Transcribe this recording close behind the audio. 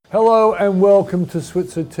Hello and welcome to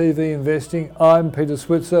Switzer TV Investing. I'm Peter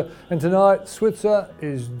Switzer, and tonight Switzer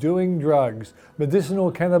is doing drugs,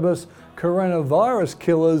 medicinal cannabis, coronavirus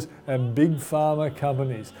killers and big pharma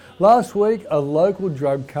companies. Last week, a local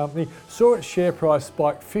drug company saw its share price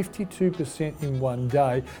spike 52% in one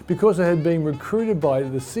day because it had been recruited by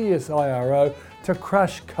the CSIRO to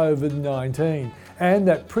crush COVID-19. And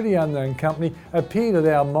that pretty unknown company appeared at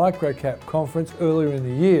our microcap conference earlier in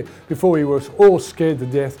the year before we were all scared to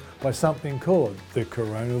death by something called the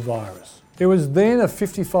coronavirus. It was then a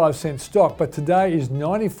 55-cent stock, but today is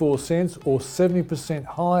 94 cents or 70%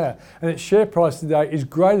 higher, and its share price today is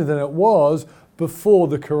greater than it was before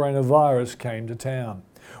the coronavirus came to town.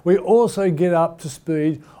 We also get up to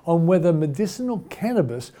speed on whether medicinal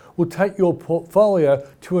cannabis will take your portfolio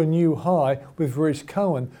to a new high with Reece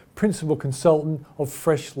Cohen, Principal Consultant of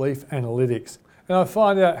Fresh Leaf Analytics. And I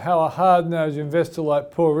find out how a hard-nosed investor like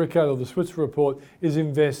Paul Rickard of the Switzer Report is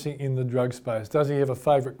investing in the drug space. Does he have a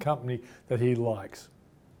favourite company that he likes?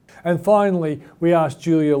 And finally, we asked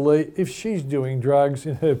Julia Lee if she's doing drugs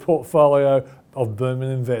in her portfolio of Berman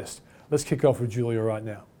Invest. Let's kick off with Julia right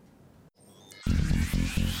now.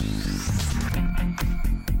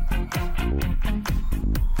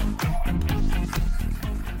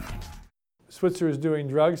 Switzer is doing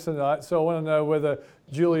drugs tonight, so I want to know whether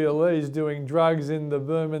Julia Lee is doing drugs in the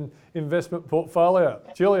Berman investment portfolio.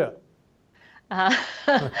 Julia.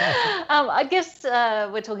 I guess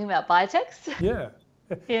we're talking about biotechs. Yeah.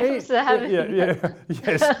 Yes,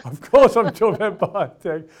 Yes, of course I'm talking about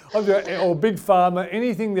biotech. Or big pharma,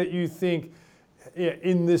 anything that you think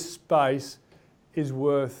in this space is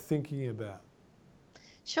worth thinking about.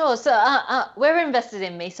 Sure. So we're invested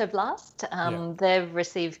in Mesoblast. They've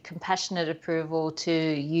received compassionate approval to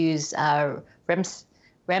use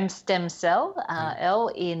Remstemcel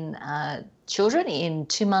L in children in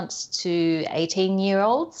 2 months to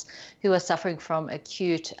 18-year-olds who are suffering from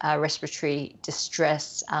acute respiratory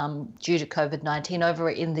distress due to COVID-19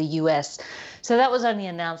 over in the US. So that was only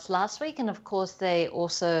announced last week. And of course, they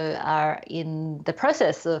also are in the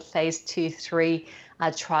process of phase 2-3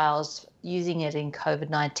 trials using it in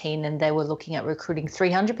COVID-19, and they were looking at recruiting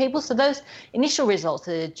 300 people. So those initial results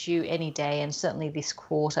are due any day and certainly this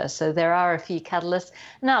quarter. So there are a few catalysts.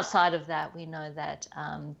 And outside of that, we know that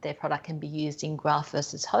their product can be used in graft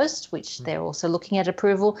versus host, which they're also looking at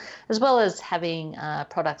approval, as well as having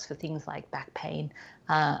products for things like back pain.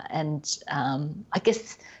 I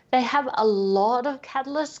guess they have a lot of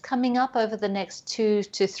catalysts coming up over the next 2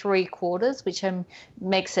 to 3 quarters, which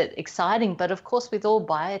makes it exciting. But of course, with all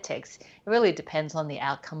biotechs, it really depends on the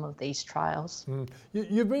outcome of these trials.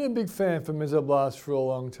 You've been a big fan for Mesoblast for a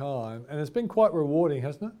long time, and it's been quite rewarding,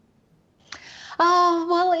 hasn't it? Oh,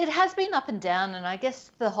 well, it has been up and down, and I guess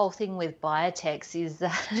the whole thing with biotechs is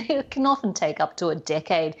that it can often take up to a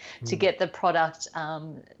decade to get the product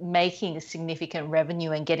making a significant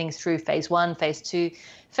revenue and getting through phase 1, phase 2,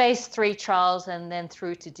 phase 3 trials, and then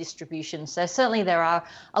through to distribution. So certainly there are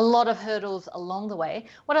a lot of hurdles along the way.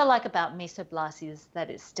 What I like about Mesoblast is that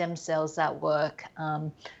it's stem cells that work.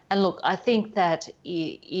 And look, I think that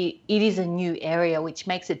it is a new area which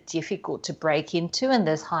makes it difficult to break into, and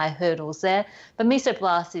there's high hurdles there. But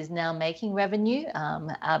Mesoblast is now making revenue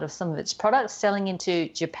out of some of its products, selling into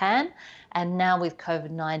Japan. And now with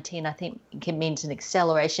COVID-19, I think it means an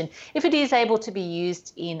acceleration. If it is able to be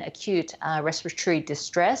used in acute respiratory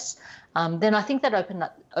distress, then I think that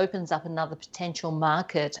opens up another potential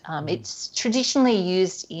market. It's traditionally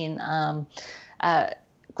used in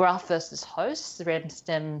graft versus host, the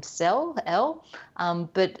Remstemcel L,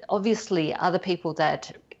 but obviously other people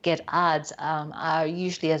that get ARDS are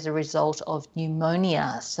usually as a result of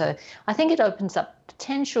pneumonia. So I think it opens up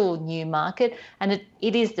potential new market, and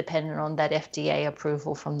it is dependent on that FDA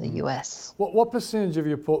approval from the US. What percentage of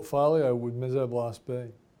your portfolio would Mesoblast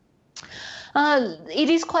be? It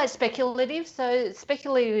is quite speculative. So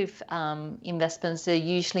speculative investments are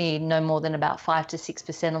usually no more than about 5 to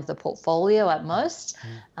 6% of the portfolio at most.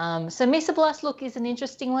 So Mesoblast, look, is an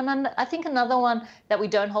interesting one. And I think another one that we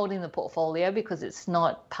don't hold in the portfolio because it's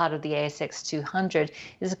not part of the ASX 200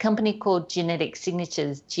 is a company called Genetic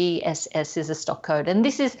Signatures. GSS is a stock code. And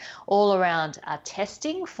this is all around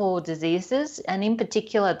testing for diseases. And in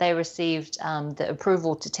particular, they received the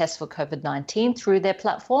approval to test for COVID-19 through their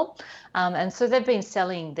platform. And so they've been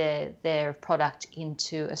selling their product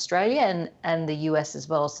into Australia and the US as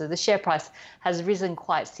well. So the share price has risen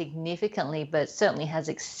quite significantly, but certainly has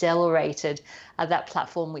accelerated that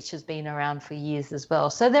platform, which has been around for years as well.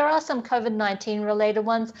 So there are some COVID-19 related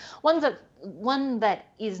ones. One that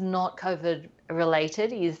is not COVID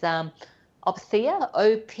related is Opthea,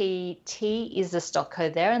 OPT is the stock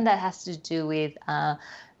code there, and that has to do with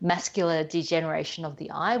macular degeneration of the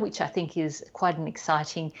eye, which I think is quite an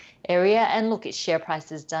exciting area. And look, its share price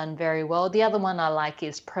has done very well. The other one I like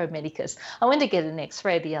is Pro Medicus. I went to get an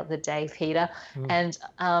X-ray the other day, Peter, and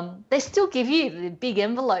they still give you the big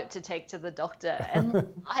envelope to take to the doctor. And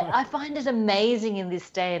I find it amazing in this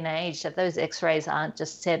day and age that those X-rays aren't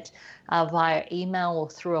just sent via email or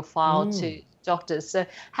through a file to doctors. So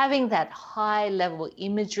having that high level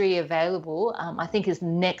imagery available, I think is the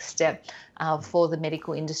next step for the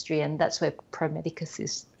medical industry, and that's where Pro Medicus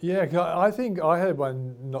is. Yeah, I think I had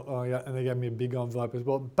one not long ago, and they gave me a big envelope as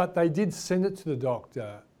well, but they did send it to the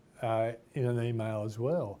doctor in an email as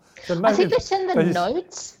well. So I think they send the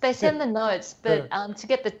notes. They send the notes, but to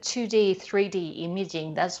get the 2D, 3D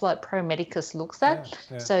imaging, that's what Pro Medicus looks at.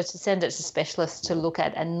 Yeah. So to send it to specialists to look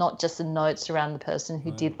at, and not just the notes around the person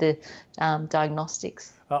who did the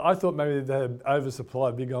diagnostics. I thought maybe they had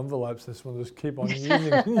oversupplied big envelopes. This one just keep on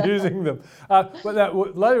using them. But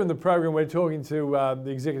later in the program, we're talking to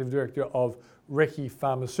the executive director of Recce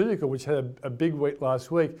Pharmaceutical, which had a big week last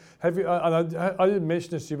week. Have you? I didn't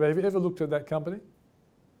mention this to you, but have you ever looked at that company?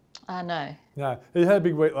 No. No, it had a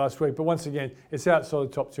big week last week, but once again, it's outside the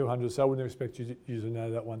top 200, so I wouldn't expect you to know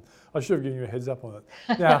that one. I should have given you a heads up on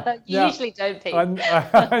it. Now, you usually don't, Pete. I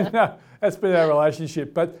know, that's been our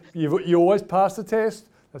relationship, but you always pass the test.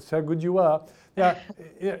 That's how good you are. Now,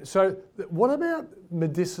 so what about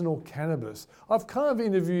medicinal cannabis? I've kind of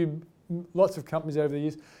interviewed lots of companies over the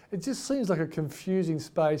years. It just seems like a confusing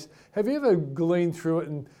space. Have you ever gleaned through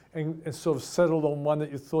it and sort of settled on one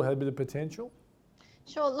that you thought had a bit of potential?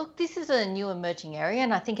 Sure. Look, this is a new emerging area,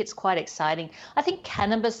 and I think it's quite exciting. I think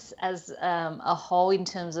cannabis as a whole, in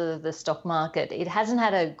terms of the stock market, it hasn't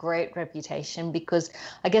had a great reputation because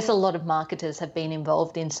I guess a lot of marketers have been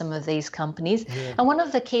involved in some of these companies. Yeah. And one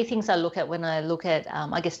of the key things I look at when I look at,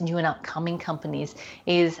 I guess, new and upcoming companies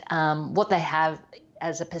is what they have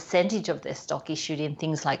as a percentage of their stock issued in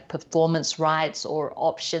things like performance rights or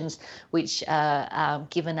options, which are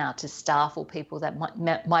given out to staff or people that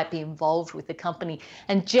might be involved with the company.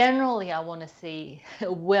 And generally, I want to see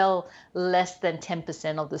well less than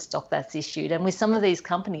 10% of the stock that's issued. And with some of these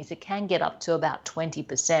companies, it can get up to about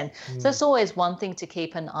 20%. So that's always one thing to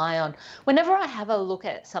keep an eye on. Whenever I have a look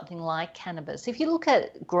at something like cannabis, if you look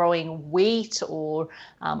at growing wheat or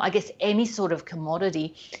I guess any sort of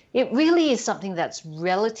commodity, it really is something that's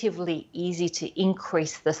relatively easy to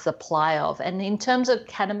increase the supply of. And in terms of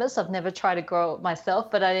cannabis, I've never tried to grow it myself,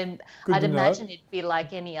 but I'd imagine it'd be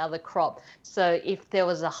like any other crop. So if there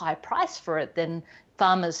was a high price for it, then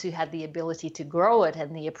farmers who had the ability to grow it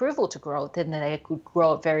and the approval to grow it, then they could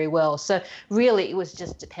grow it very well. So really it was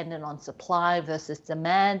just dependent on supply versus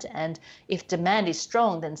demand. And if demand is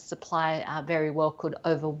strong, then supply very well could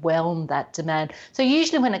overwhelm that demand. So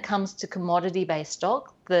usually when it comes to commodity-based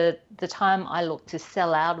stock, the time I look to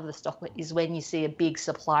sell out of the stock is when you see a big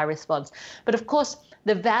supply response. But of course,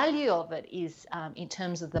 the value of it is in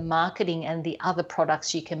terms of the marketing and the other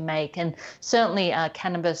products you can make. And certainly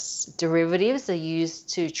cannabis derivatives are used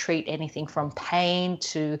to treat anything from pain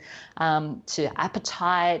to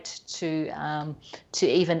appetite to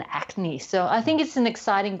even acne. So I think it's an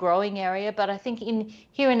exciting growing area, but I think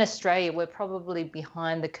here in Australia, we're probably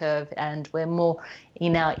behind the curve and we're more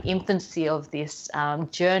in our infancy of this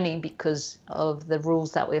journey because of the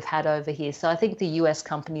rules that we've had over here. So I think the US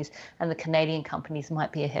companies and the Canadian companies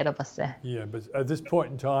might be ahead of us there. Yeah, but at this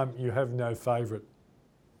point in time, you have no favourite.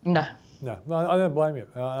 No. No, I don't blame you.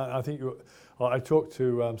 I think I talked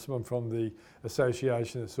to someone from the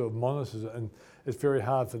association that sort of monitors it, and it's very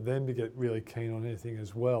hard for them to get really keen on anything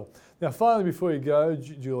as well. Now, finally, before you go,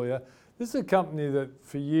 Julia, this is a company that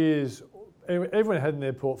for years everyone had in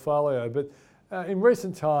their portfolio, but in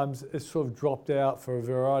recent times it's sort of dropped out for a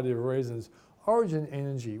variety of reasons. Origin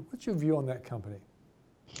Energy, what's your view on that company?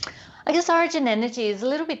 I guess Origin Energy is a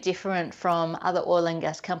little bit different from other oil and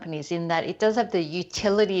gas companies in that it does have the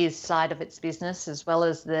utilities side of its business as well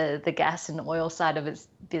as the gas and oil side of its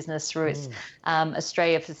business through its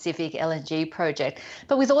Australia Pacific LNG project.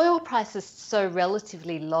 But with oil prices so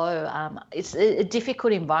relatively low, it's a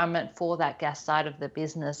difficult environment for that gas side of the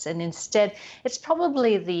business. And instead, it's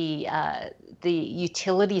probably the the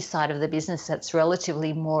utility side of the business that's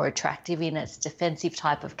relatively more attractive in its defensive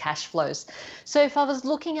type of cash flows. So if I was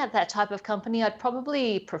looking at that type of company, I'd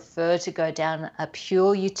probably prefer to go down a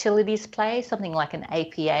pure utilities play, something like an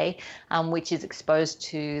APA, which is exposed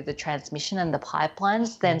to the transmission and the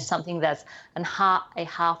pipelines, than something that's a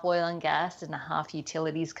half oil and gas and a half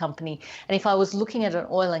utilities company. And if I was looking at an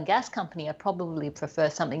oil and gas company, I'd probably prefer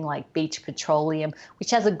something like Beach Petroleum,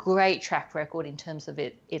 which has a great track record in terms of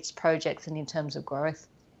its projects and in terms of growth.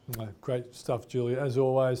 Great stuff, Julia. As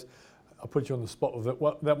always, I'll put you on the spot with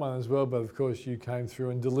that one as well, but of course you came through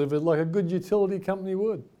and delivered like a good utility company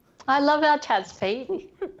would. I love our chats, Pete.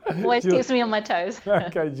 Always keeps me on my toes.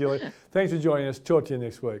 Okay, Julia. Thanks for joining us. Talk to you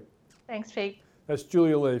next week. Thanks, Pete. That's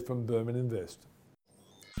Julia Lee from Burman Invest.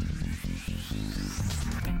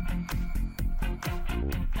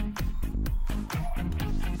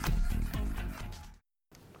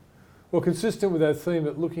 Well, consistent with our theme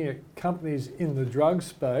that looking at companies in the drug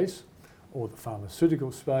space or the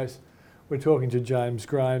pharmaceutical space, we're talking to James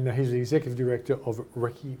Graham. Now, he's the Executive Director of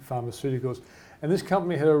Recce Pharmaceuticals. And this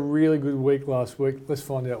company had a really good week last week. Let's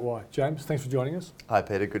find out why. James, thanks for joining us. Hi,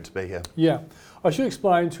 Peter. Good to be here. Yeah. I should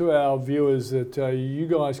explain to our viewers that you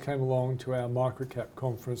guys came along to our Microcap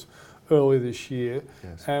conference earlier this year.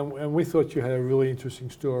 Yes. And we thought you had a really interesting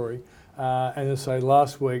story. And as I say,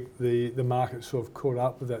 last week, the market sort of caught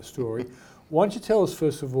up with that story. Why don't you tell us,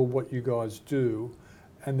 first of all, what you guys do,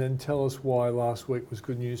 and then tell us why last week was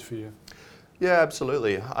good news for you? Yeah,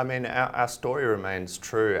 absolutely. I mean, our story remains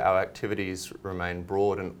true. Our activities remain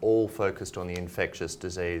broad and all focused on the infectious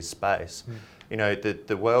disease space. You know,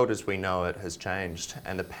 the world as we know it has changed,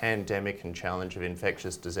 and the pandemic and challenge of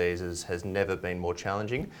infectious diseases has never been more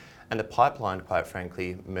challenging, and the pipeline, quite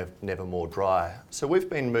frankly, never more dry. So we've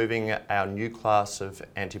been moving our new class of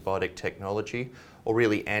antibiotic technology, or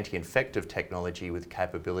really anti-infective technology with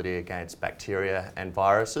capability against bacteria and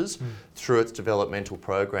viruses, through its developmental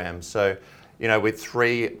program. So, you know, with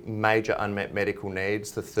three major unmet medical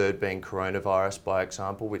needs, the third being coronavirus, by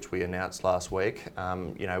example, which we announced last week,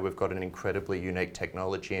 you know, we've got an incredibly unique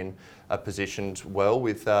technology and are positioned well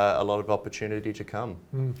with a lot of opportunity to come.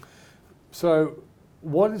 So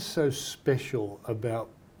what is so special about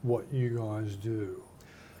what you guys do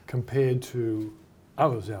compared to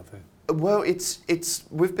others out there? Well,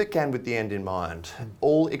 we've began with the end in mind.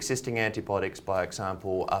 All existing antibiotics, by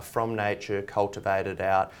example, are from nature, cultivated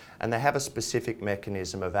out, and they have a specific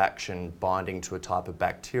mechanism of action binding to a type of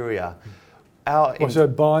bacteria. So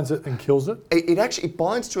it binds it and kills it? It actually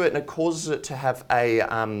binds to it and it causes it to have a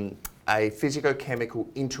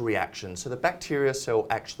physicochemical interreaction. So the bacteria cell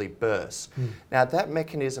actually bursts. Now that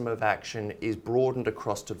mechanism of action is broadened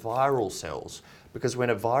across to viral cells, because when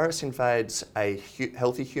a virus invades a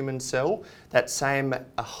healthy human cell, that same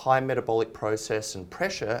high metabolic process and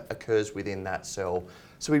pressure occurs within that cell.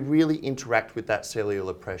 So we really interact with that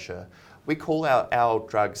cellular pressure. We call our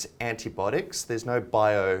drugs antibiotics. There's no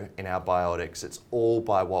bio in our biotics. It's all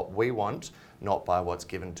by what we want, not by what's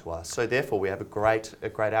given to us. So therefore we have a great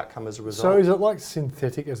outcome as a result. So is it like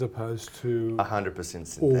synthetic as opposed to 100%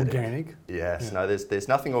 synthetic? Organic? Yes. Yeah. No, there's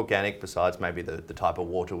nothing organic besides maybe the type of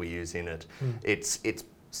water we use in it. It's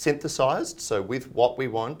synthesized, so with what we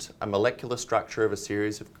want, a molecular structure of a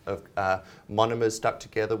series of monomers stuck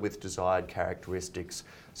together with desired characteristics.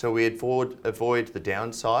 So we avoid the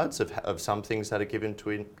downsides of some things that are given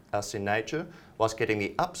to us in nature, whilst getting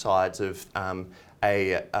the upsides of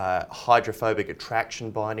a hydrophobic attraction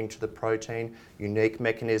binding to the protein, unique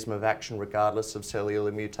mechanism of action regardless of cellular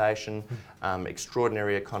mutation,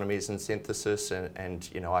 extraordinary economies in synthesis, and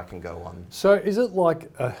you know, I can go on. So is it like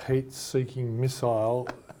a heat-seeking missile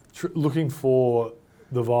looking for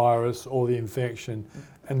the virus or the infection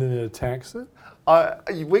and then it attacks it?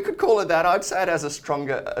 We could call it that. I'd say it has a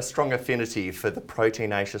strong affinity for the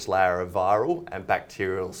proteinaceous layer of viral and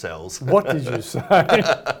bacterial cells. What did you say?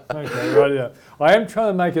 Okay, right, yeah. I am trying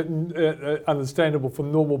to make it understandable for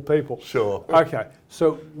normal people. Sure. Okay,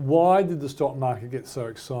 so why did the stock market get so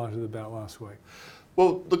excited about last week?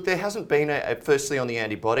 Well, look, there hasn't been, firstly on the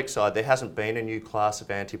antibiotic side, there hasn't been a new class of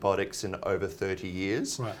antibiotics in over 30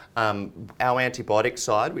 years. Right. Our antibiotic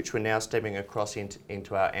side, which we're now stepping across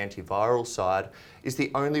into our antiviral side, is the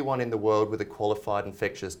only one in the world with a qualified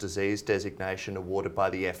infectious disease designation awarded by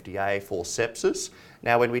the FDA for sepsis.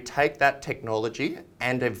 Now, when we take that technology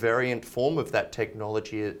and a variant form of that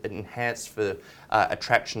technology enhanced for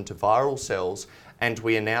attraction to viral cells, and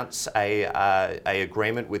we announce a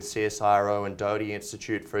agreement with CSIRO and Doherty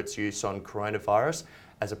Institute for its use on coronavirus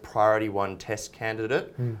as a priority 1 test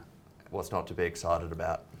candidate, what's not to be excited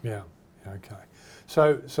about? Yeah, okay.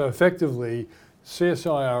 So effectively,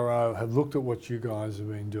 CSIRO have looked at what you guys have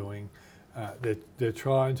been doing. They're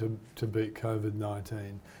trying to beat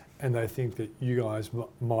COVID-19, and they think that you guys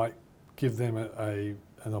might give them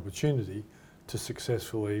an opportunity to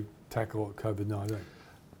successfully tackle COVID-19.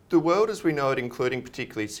 The world as we know it, including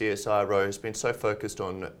particularly CSIRO, has been so focused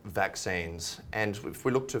on vaccines. And if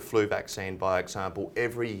we look to flu vaccine, by example,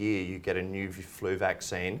 every year you get a new flu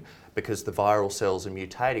vaccine because the viral cells are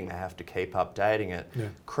mutating. They have to keep updating it. Yeah.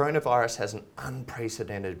 Coronavirus has an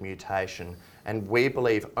unprecedented mutation, and we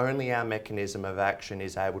believe only our mechanism of action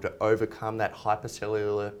is able to overcome that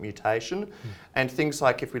hypercellular mutation. And things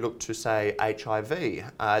like, if we look to, say,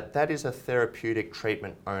 HIV, that is a therapeutic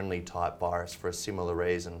treatment only type virus for a similar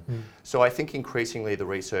reason. So I think increasingly the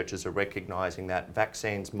researchers are recognising that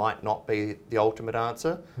vaccines might not be the ultimate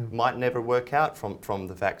answer, might never work out from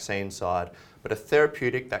the vaccine side, but a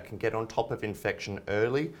therapeutic that can get on top of infection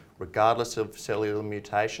early, regardless of cellular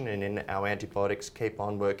mutation, and in our antibiotics keep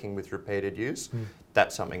on working with repeated use,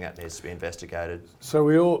 that's something that needs to be investigated. So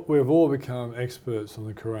we've all become experts on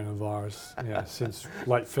the coronavirus since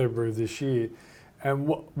late February of this year. And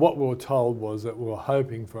what we were told was that we were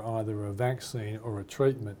hoping for either a vaccine or a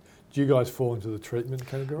treatment. Do you guys fall into the treatment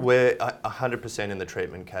category? We're 100% in the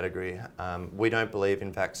treatment category. We don't believe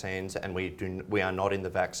in vaccines, and we are not in the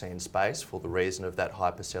vaccine space for the reason of that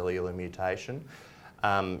hypercellular mutation.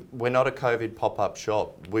 We're not a COVID pop-up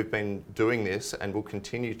shop. We've been doing this and will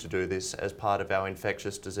continue to do this as part of our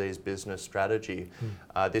infectious disease business strategy.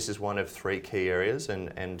 This is one of 3 key areas,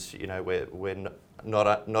 and you know, we're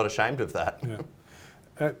not ashamed of that.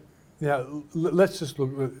 Now, let's just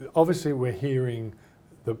look. Obviously, we're hearing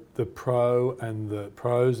the pros and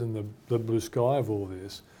the blue sky of all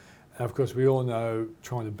this. And of course, we all know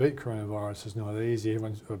trying to beat coronavirus is not easy.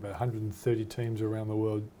 Everyone's about 130 teams around the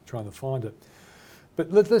world trying to find it.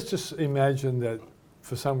 But let's just imagine that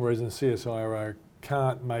for some reason CSIRO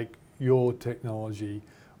can't make your technology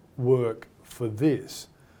work for this.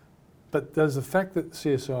 But does the fact that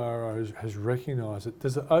CSIRO has recognised it,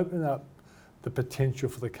 does it open up the potential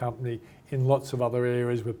for the company in lots of other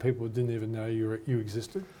areas where people didn't even know you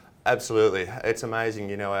existed? Absolutely. It's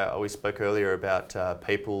amazing. You know, we spoke earlier about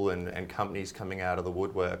people and companies coming out of the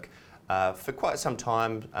woodwork. For quite some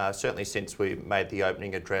time, certainly since we made the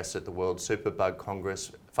opening address at the World Superbug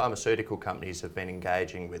Congress, pharmaceutical companies have been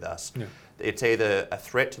engaging with us. Yeah. It's either a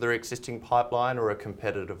threat to their existing pipeline or a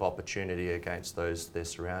competitive opportunity against those they're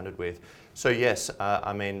surrounded with. So yes,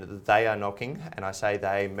 I mean, they are knocking, and I say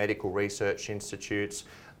they, medical research institutes,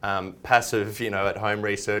 passive, you know, at-home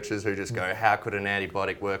researchers who just go, how could an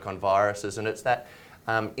antibiotic work on viruses? And it's that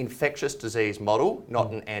infectious disease model,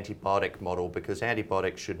 not an antibiotic model, because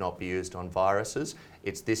antibiotics should not be used on viruses.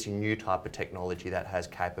 It's this new type of technology that has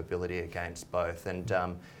capability against both. And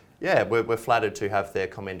yeah, we're flattered to have their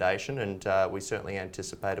commendation, and we certainly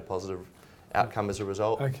anticipate a positive outcome as a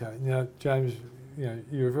result. Okay, now James, you know,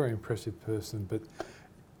 you're a very impressive person, but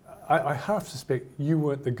I half suspect you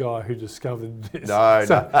weren't the guy who discovered this. No,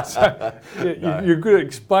 no. You're good at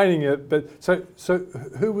explaining it, but so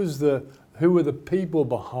who were the people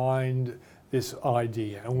behind this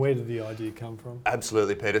idea, and where did the idea come from?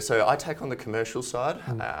 Absolutely, Peter. So I take on the commercial side.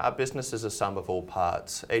 Our business is a sum of all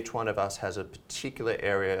parts. Each one of us has a particular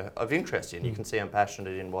area of interest in. You can see I'm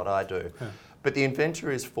passionate in what I do. Yeah. But the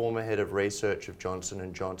inventor is former head of research of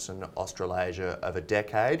Johnson & Johnson Australasia of a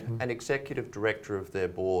decade and executive director of their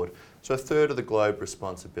board. So a third of the globe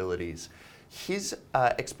responsibilities. His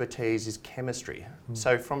expertise is chemistry.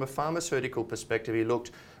 So from a pharmaceutical perspective, he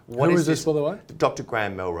looked, Who is this, by the way? Dr.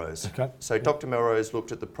 Graham Melrose. Okay. So Dr. Melrose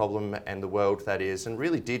looked at the problem and the world that is, and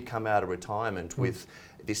really did come out of retirement with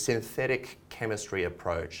this synthetic chemistry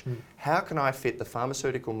approach. How can I fit the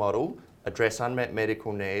pharmaceutical model, address unmet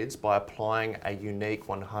medical needs by applying a unique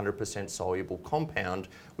 100% soluble compound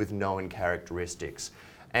with known characteristics?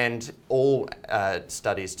 And all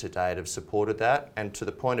studies to date have supported that. And to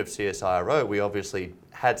the point of CSIRO, we obviously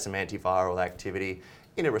had some antiviral activity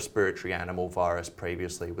in a respiratory animal virus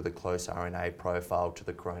previously with a close RNA profile to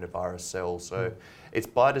the coronavirus cell. So it's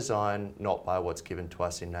by design, not by what's given to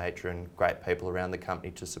us in nature, and great people around the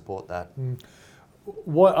company to support that.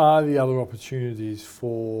 What are the other opportunities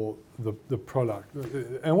for the product?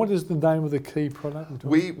 And what is the name of the key product?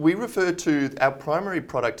 We refer to, our primary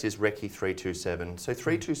product is Recce 327. So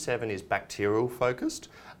 327 is bacterial focused.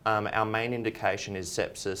 Our main indication is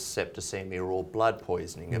sepsis, septicemia, or blood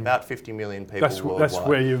poisoning. About 50 million people worldwide. That's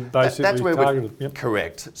where you've basically targeted. Yep.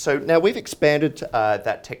 Correct. So now we've expanded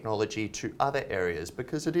that technology to other areas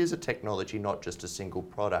because it is a technology, not just a single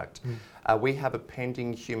product. We have a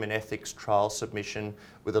pending human ethics trial submission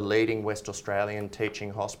with a leading West Australian teaching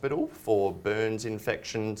hospital for burns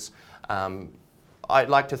infections, I'd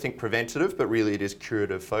like to think preventative, but really it is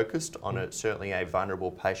curative focused on certainly a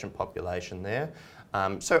vulnerable patient population there.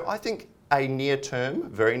 So I think a near term,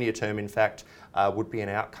 very near term in fact, would be an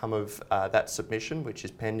outcome of that submission, which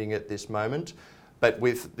is pending at this moment. But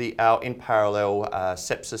with our in parallel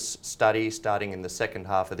sepsis study starting in the second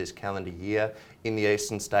half of this calendar year in the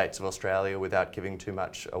eastern states of Australia, without giving too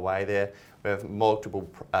much away there, we have multiple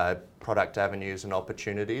product avenues and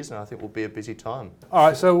opportunities, and I think will be a busy time. All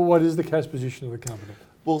right, so what is the cash position of the company?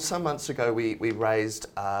 Well, some months ago we raised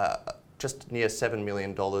just near $7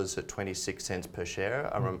 million at 26 cents per share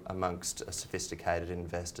amongst sophisticated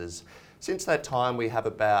investors. Since that time, we have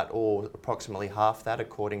approximately half that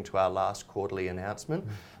according to our last quarterly announcement,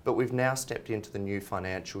 but we've now stepped into the new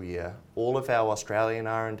financial year. All of our Australian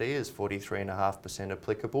R&D is 43.5%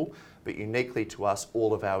 applicable, but uniquely to us,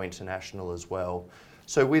 all of our international as well.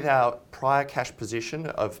 So with our prior cash position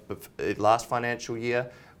of last financial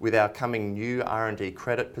year, with our coming new R&D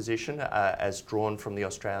credit position as drawn from the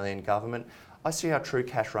Australian government, I see our true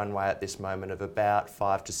cash runway at this moment of about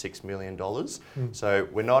 $5 to $6 million. So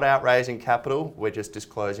we're not out raising capital, we're just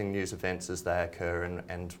disclosing news events as they occur,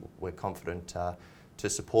 and we're confident to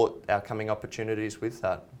support our coming opportunities with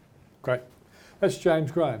that. Great. That's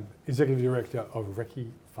James Graham, Executive Director of Recce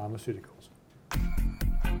Pharmaceuticals.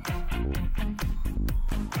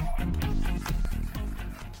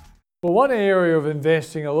 Well, one area of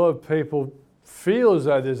investing, a lot of people feel as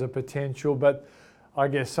though there's a potential, but I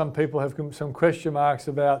guess some people have some question marks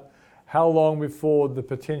about how long before the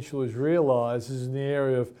potential is realised, is in the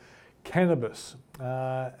area of cannabis.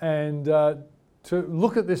 To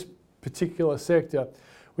look at this particular sector,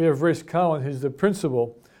 we have Rhys Cohen, who's the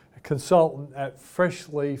Principal Consultant at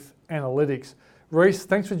Freshleaf Analytics. Rhys,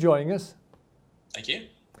 thanks for joining us. Thank you.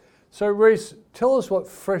 So Rhys, tell us what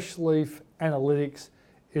Freshleaf Analytics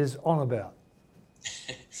is on about.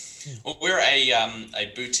 Well, we're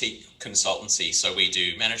a boutique consultancy, so we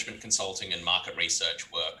do management consulting and market research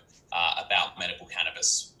work about medical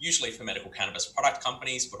cannabis, usually for medical cannabis product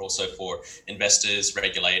companies, but also for investors,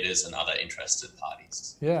 regulators, and other interested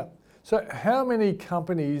parties. Yeah. So how many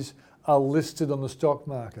companies are listed on the stock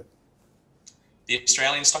market? The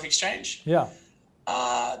Australian Stock Exchange? Yeah.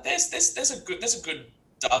 There's a good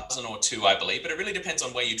dozen or two, I believe, but it really depends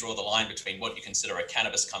on where you draw the line between what you consider a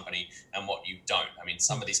cannabis company and what you don't. I mean,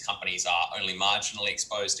 some of these companies are only marginally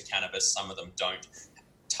exposed to cannabis. Some of them don't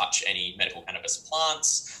touch any medical cannabis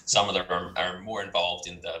plants. Some of them are more involved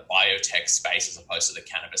in the biotech space as opposed to the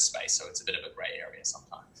cannabis space. So it's a bit of a grey area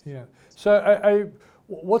sometimes. Yeah. So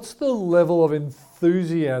what's the level of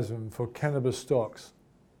enthusiasm for cannabis stocks?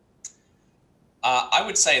 I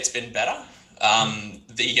would say it's been better.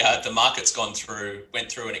 The market's went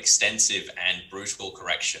through an extensive and brutal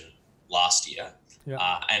correction last year,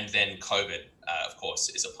 and then COVID, of course,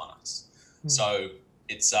 is upon us. So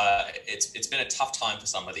it's been a tough time for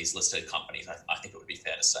some of these listed companies. I think it would be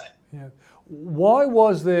fair to say. Yeah. Why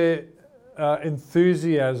was there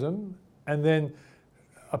enthusiasm, and then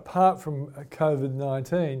apart from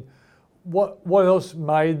COVID-19, what else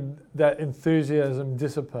made that enthusiasm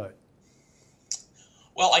dissipate?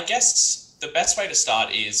 Well, I guess the best way to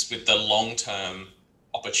start is with the long-term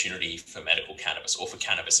opportunity for medical cannabis, or for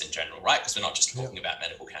cannabis in general, right? Because we're not just talking about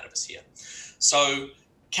medical cannabis here. So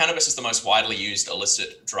cannabis is the most widely used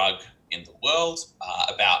illicit drug in the world.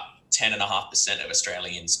 About 10.5% of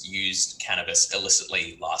Australians used cannabis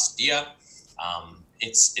illicitly last year.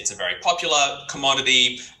 It's a very popular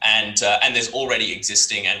commodity, and there's already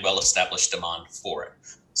existing and well-established demand for it.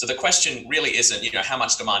 So the question really isn't, how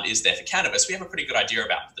much demand is there for cannabis? We have a pretty good idea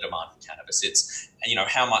about the demand for cannabis. It's,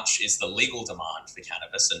 how much is the legal demand for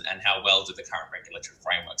cannabis, and how well do the current regulatory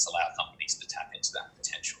frameworks allow companies to tap into that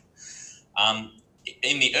potential?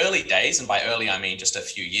 In the early days, and by early I mean just a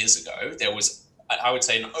few years ago, there was, I would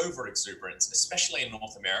say, an over-exuberance, especially in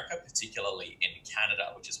North America, particularly in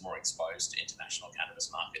Canada, which is more exposed to international cannabis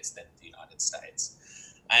markets than the United States.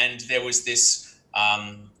 And there was this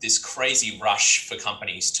crazy rush for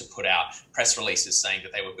companies to put out press releases saying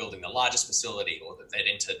that they were building the largest facility, or that they'd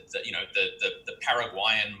entered the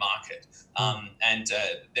Paraguayan market. And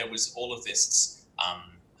there was all of this,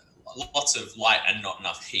 lots of light and not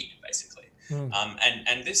enough heat, basically.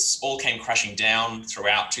 And this all came crashing down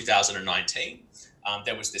throughout 2019.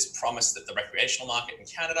 There was this promise that the recreational market in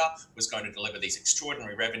Canada was going to deliver these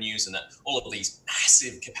extraordinary revenues, and that all of these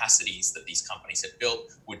massive capacities that these companies had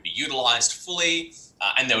built would be utilized fully.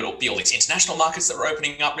 And there would be all these international markets that were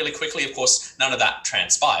opening up really quickly. Of course, none of that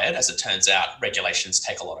transpired. As it turns out, regulations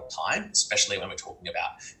take a lot of time, especially when we're talking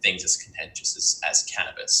about things as contentious as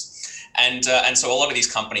cannabis. And so a lot of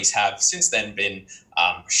these companies have since then been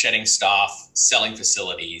shedding staff, selling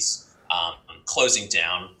facilities, closing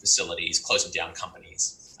down facilities, closing down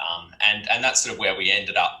companies. And that's sort of where we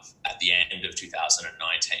ended up at the end of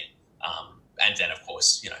 2019. And then, of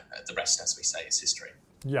course, the rest, as we say, is history.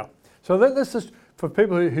 Yeah. So let's just, for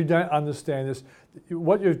people who don't understand this,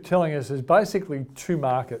 what you're telling us is basically two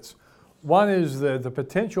markets. One is the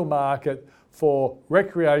potential market for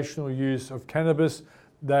recreational use of cannabis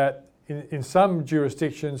that in some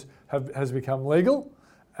jurisdictions has become legal,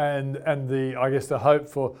 and I guess the hope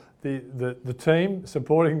for the team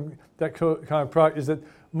supporting that kind of product is that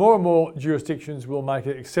more and more jurisdictions will make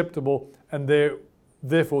it acceptable, and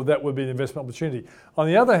therefore that would be an investment opportunity. On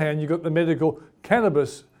the other hand, you've got the medical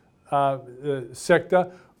cannabis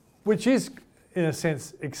sector, which is in a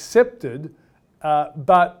sense accepted,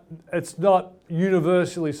 but it's not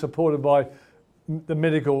universally supported by the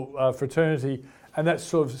medical fraternity, and that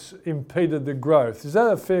sort of impeded the growth. Is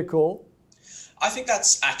that a fair call? I think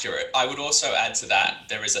that's accurate. I would also add to that,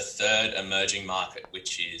 there is a third emerging market,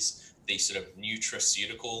 which is the sort of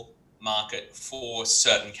nutraceutical market for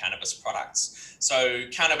certain cannabis products. So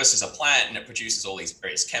cannabis is a plant and it produces all these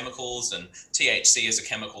various chemicals, and THC is a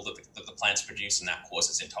chemical that the plants produce, and that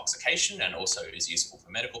causes intoxication and also is useful for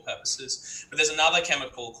medical purposes. But there's another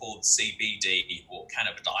chemical called CBD, or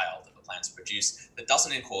cannabidiol, that the plants produce that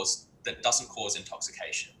doesn't cause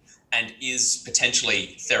intoxication and is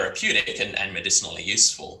potentially therapeutic and medicinally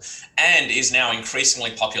useful, and is now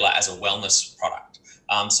increasingly popular as a wellness product.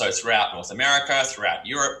 So throughout North America, throughout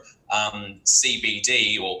Europe,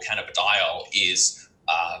 CBD, or cannabidiol, is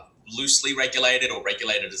loosely regulated or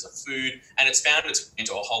regulated as a food, and it's found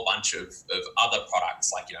into a whole bunch of other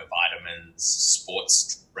products like vitamins,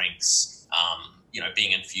 sports drinks,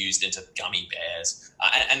 being infused into gummy bears,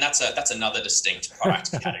 and that's another distinct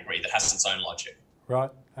product category that has its own logic. Right.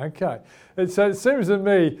 Okay. And so it seems to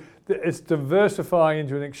me that it's diversifying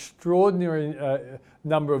into an extraordinary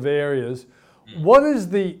number of areas. What is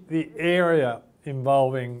the area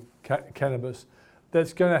involving cannabis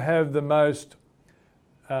that's going to have the most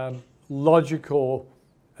logical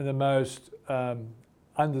and the most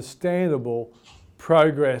understandable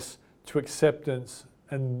progress to acceptance,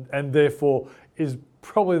 and therefore is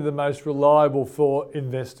probably the most reliable for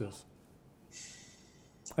investors?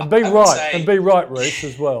 And be right, Reece,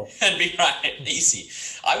 as well. And be right, easy.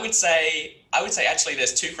 I would say actually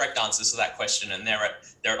there's two correct answers to that question, and they're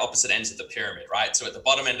at opposite ends of the pyramid, right? So at the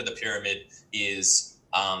bottom end of the pyramid is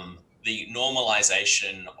the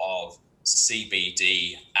normalization of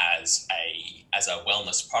CBD as a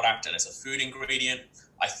wellness product and as a food ingredient.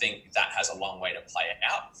 I think that has a long way to play it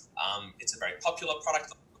out. It's a very popular product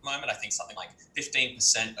at the moment. I think something like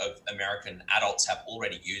 15% of American adults have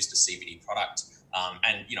already used a CBD product.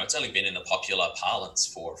 And it's only been in the popular parlance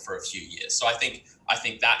for a few years. So I think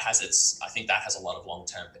that has a lot of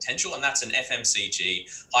long-term potential, and that's an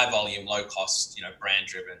FMCG, high volume, low cost,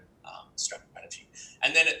 brand-driven strategy.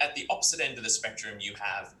 And then at the opposite end of the spectrum, you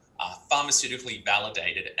have pharmaceutically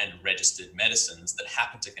validated and registered medicines that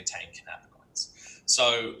happen to contain cannabinoids.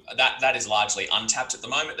 So that is largely untapped at the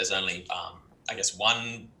moment. There's only,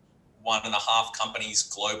 one and a half companies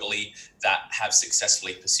globally that have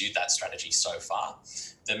successfully pursued that strategy so far.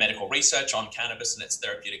 The medical research on cannabis and its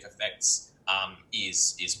therapeutic effects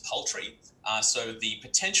is paltry. So the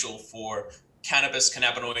potential for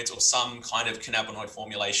cannabinoids or some kind of cannabinoid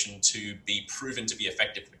formulation to be proven to be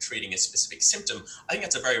effective for treating a specific symptom, I think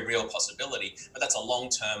that's a very real possibility, but that's a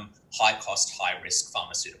long-term, high-cost, high-risk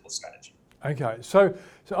pharmaceutical strategy. Okay, so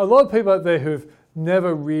a lot of people out there who've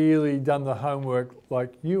never really done the homework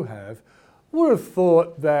like you have would have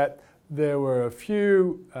thought that there were a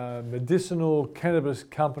few medicinal cannabis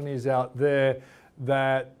companies out there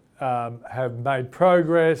that have made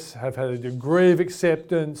progress, have had a degree of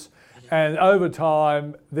acceptance, and over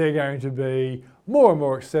time they're going to be more and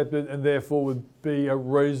more accepted, and therefore would be a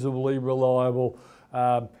reasonably reliable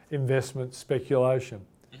investment speculation.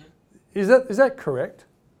 Mm-hmm. Is that correct?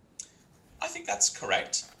 I think that's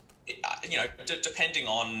correct. Depending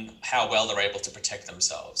on how well they're able to protect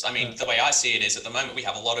themselves. I mean, the way I see it is at the moment we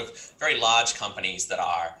have a lot of very large companies that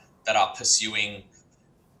are pursuing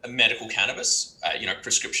medical cannabis,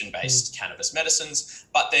 prescription-based cannabis medicines,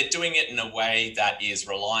 but they're doing it in a way that is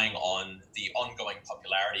relying on the ongoing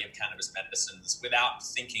popularity of cannabis medicines without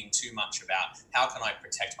thinking too much about how can I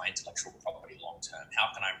protect my intellectual property long-term?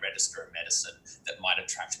 How can I register a medicine that might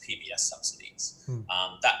attract PBS subsidies?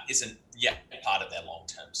 That isn't yet part of their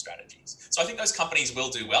long-term strategies. So I think those companies will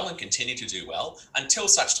do well and continue to do well until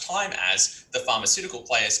such time as the pharmaceutical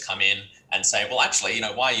players come in and say, well, actually,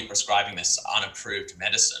 why are you prescribing this unapproved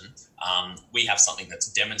medicine medicine, we have something that's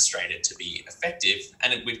demonstrated to be effective,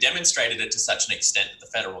 and we've demonstrated it to such an extent that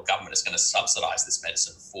the federal government is going to subsidise this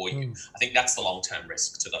medicine for you. I think that's the long-term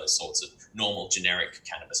risk to those sorts of normal generic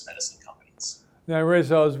cannabis medicine companies. Now,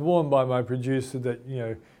 Rez, I was warned by my producer that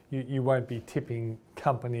you won't be tipping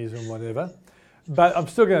companies and whatever, but I'm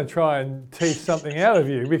still going to try and tease something out of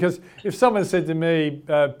you, because if someone said to me,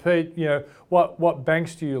 Pete, what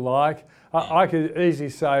banks do you like? I could easily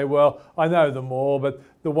say, well, I know them all, but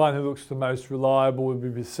the one who looks the most reliable would be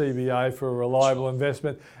the CBA for a reliable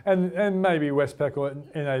investment, and maybe Westpac or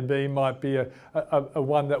NAB might be a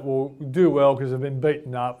one that will do well because they've been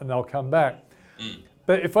beaten up and they'll come back.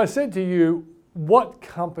 But if I said to you, what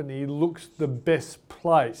company looks the best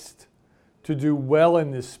placed to do well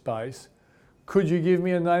in this space, could you give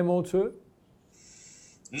me a name or two?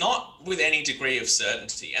 Not with any degree of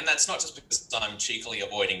certainty. And that's not just because I'm cheekily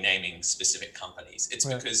avoiding naming specific companies. It's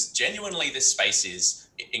because genuinely this space is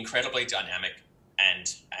incredibly dynamic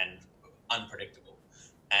and unpredictable.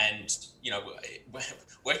 And,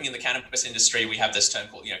 working in the cannabis industry, we have this term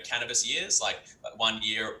called, cannabis years. Like 1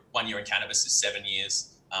 year in cannabis is 7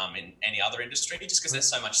 years in any other industry, just because there's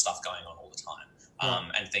so much stuff going on all the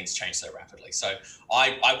time. And things change so rapidly. So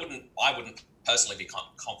I wouldn't personally be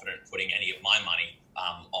confident putting any of my money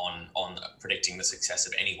on predicting the success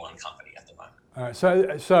of any one company at the moment. All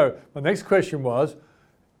right, so my next question was,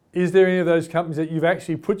 is there any of those companies that you've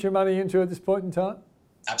actually put your money into at this point in time?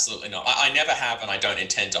 Absolutely not. I never have, and I don't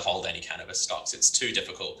intend to hold any cannabis stocks. It's too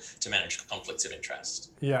difficult to manage conflicts of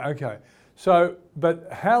interest. Yeah, okay. So, but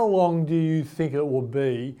how long do you think it will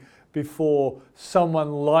be before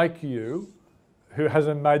someone like you, who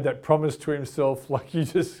hasn't made that promise to himself like you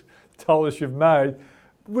just told us you've made,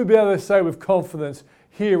 we'll be able to say with confidence,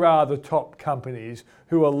 here are the top companies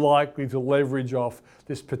who are likely to leverage off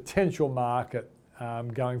this potential market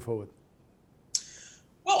going forward?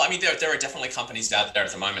 Well, I mean, there are definitely companies out there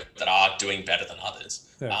at the moment that are doing better than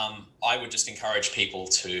others. Yeah. I would just encourage people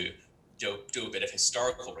to do a bit of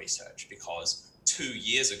historical research, because 2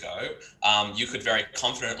 years ago, you could very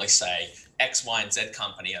confidently say X, Y, and Z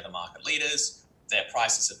company are the market leaders. Their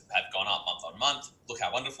prices have gone up month on month. Look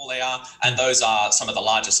how wonderful they are. And those are some of the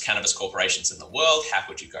largest cannabis corporations in the world. How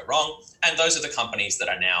could you go wrong? And those are the companies that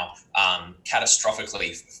are now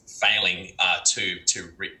catastrophically failing to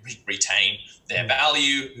retain their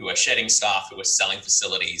value, who are shedding staff, who are selling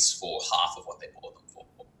facilities for half of what they bought them for.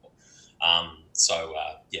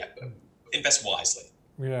 Invest wisely.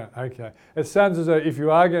 Yeah, okay. It sounds as though if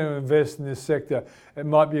you are going to invest in this sector, it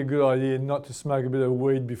might be a good idea not to smoke a bit of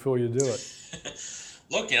weed before you do it.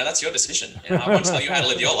 Look, that's your decision. I won't tell you how to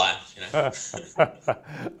live your life.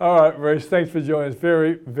 All right, Reece, thanks for joining us.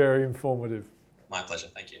 Very, very informative. My pleasure.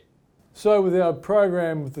 Thank you. So with our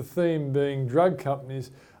program with the theme being drug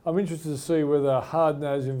companies, I'm interested to see whether a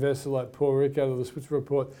hard-nosed investor like Paul Rick out of the Switzer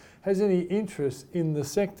Report has any interest in the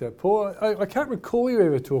sector. Paul, I can't recall you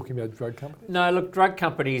ever talking about drug companies. No, look, drug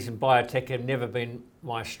companies and biotech have never been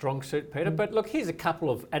my strong suit, Peter. But look, here's a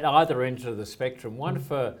couple of, at either end of the spectrum. One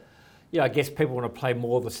for, I guess people want to play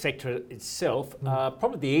more the sector itself.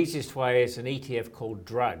 Probably the easiest way is an ETF called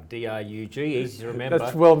DRUG, D-R-U-G, easy to remember.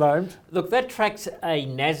 That's well named. Look, that tracks a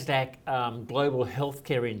NASDAQ Global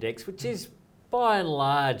Healthcare Index, which is by and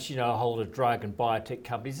large, a whole of drug and biotech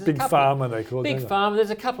companies. Big pharma, they call it. Big pharma. There's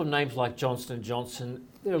a couple of names like Johnson & Johnson.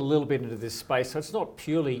 They're a little bit into this space, so it's not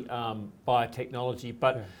purely biotechnology.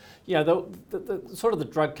 But, the sort of the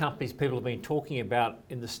drug companies people have been talking about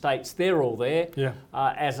in the States, they're all there. Yeah.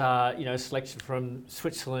 As are, selection from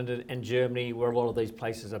Switzerland and Germany, where a lot of these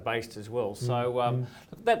places are based as well. So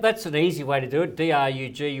that's an easy way to do it.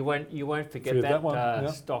 DRUG, you won't forget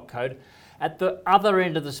that stock code. At the other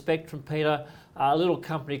end of the spectrum, Peter, a little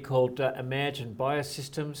company called Imagine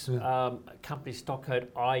Biosystems, company stock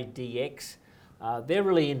code IDX. They're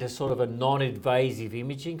really into sort of a non-invasive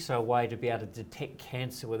imaging, so a way to be able to detect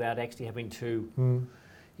cancer without actually having to,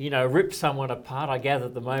 rip someone apart. I gather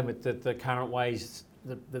at the moment that the current ways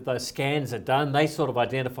that those scans are done, they sort of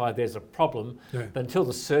identify there's a problem, but until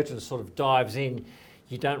the surgeon sort of dives in,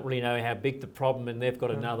 you don't really know how big the problem, and they've got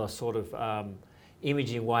another sort of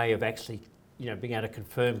imaging way of actually being able to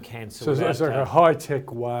confirm cancer. So it's like a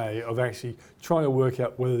high-tech way of actually trying to work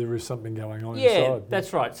out whether there is something going on inside. Yeah,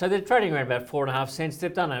 that's right. So they're trading around about 4.5 cents.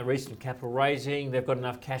 They've done a recent capital raising. They've got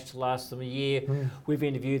enough cash to last them a year. We've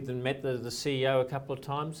interviewed them, met the CEO a couple of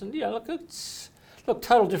times, and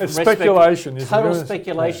total different. It's speculation. Total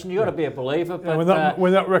speculation. You've got to be a believer. But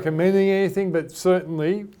we're not recommending anything, but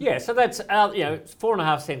certainly. Yeah. So that's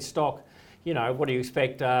 4.5 cent stock. you know, what do you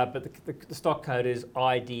expect? But the stock code is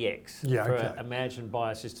IDX Yeah, for okay. Imagine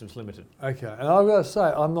Biosystems Limited. Okay, and I've got to say,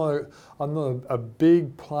 I'm not a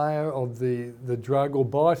big player of the drug or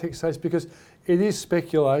biotech space because it is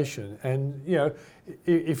speculation. And you know,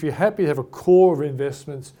 if you're happy to have a core of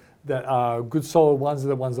investments that are good, solid ones, are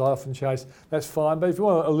the ones I often chase, that's fine. But if you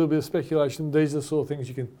want a little bit of speculation, these are the sort of things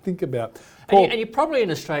you can think about. Paul, And you probably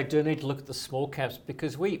in Australia do need to look at the small caps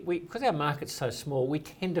because because our market's so small, we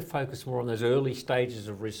tend to focus more on those early stages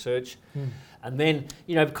of research. And then,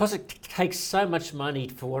 you know, because it takes so much money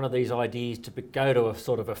for one of these ideas to go to a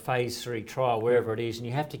sort of a phase 3 trial, wherever it is, and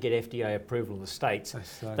you have to get FDA approval in the States,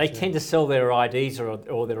 they tend to sell their IDs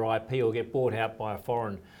or their IP or get bought out by a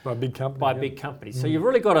foreign... by a big company. Big companies. So you've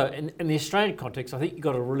really got to, in the Australian context, I think you've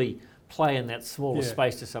got to really play in that smaller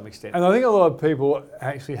space to some extent. And I think a lot of people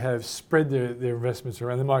actually have spread their investments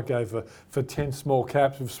around. They might go for 10 small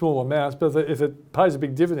caps with small amounts, but if it pays a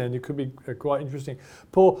big dividend, it could be quite interesting.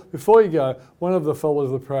 Paul, before you go, one of the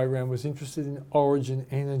followers of the program was interested in Origin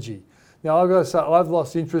Energy. Now, I've got to say, I've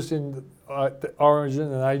lost interest in the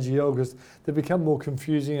Origin and AGL because they've become more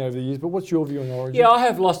confusing over the years. But what's your view on Origin? Yeah, I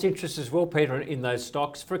have lost interest as well, Peter, in those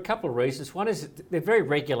stocks for a couple of reasons. One is they're very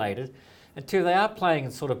regulated, and two, they are playing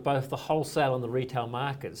in sort of both the wholesale and the retail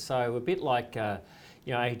markets. So a bit like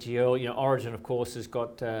you know, AGL, you know, Origin, of course, has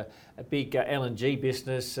got a big LNG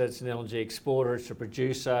business. It's an LNG exporter. It's a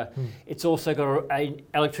producer. It's also got an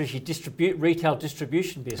electricity retail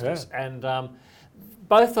distribution business, and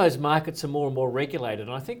both those markets are more and more regulated,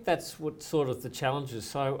 and I think that's what sort of the challenge is.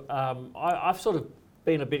 So I've sort of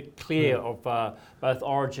been a bit clear of both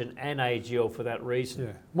Origin and AGL for that reason.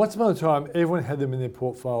 Yeah. Once upon a time, everyone had them in their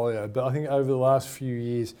portfolio, but I think over the last few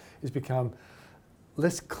years, it's become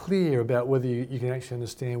less clear about whether you can actually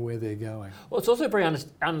understand where they're going. Well, it's also very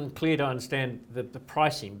unclear to understand the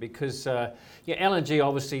pricing because LNG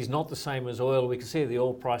obviously is not the same as oil. We can see the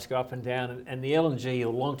oil price go up and down, and the LNG or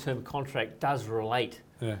long-term contract does relate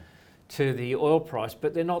to the oil price,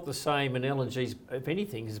 but they're not the same, and LNG, if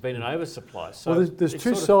anything, has been an oversupply. So well, there's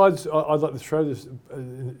two sides I'd like to throw this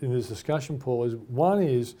in this discussion, Paul. One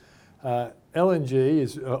is LNG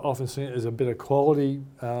is often seen as a better quality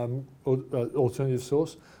alternative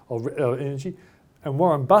source of energy. And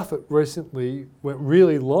Warren Buffett recently went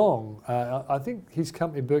really long. I think his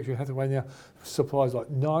company, Berkshire Hathaway, now supplies like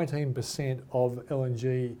 19% of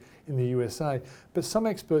LNG in the USA. But some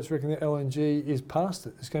experts reckon that LNG is past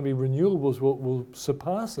it. It's going to be renewables will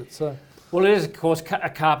surpass it. So, well, it is, of course,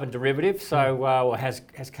 a carbon derivative, so or has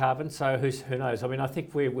carbon. So who knows? I mean, I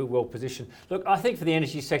think we're well positioned. Look, I think for the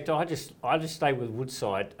energy sector, I just stay with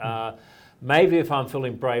Woodside. Maybe if I'm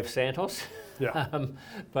feeling brave, Santos. yeah.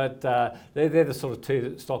 But they're the sort of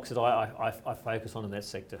two stocks that I focus on in that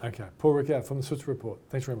sector. Okay. Paul Rickard from the Switzer Report.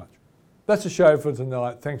 Thanks very much. That's the show for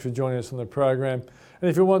tonight. Thanks for joining us on the program. And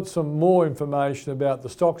if you want some more information about the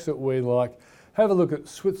stocks that we like, have a look at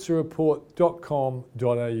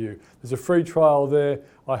switzerreport.com.au. There's a free trial there.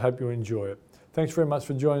 I hope you enjoy it. Thanks very much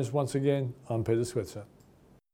for joining us once again. I'm Peter Switzer.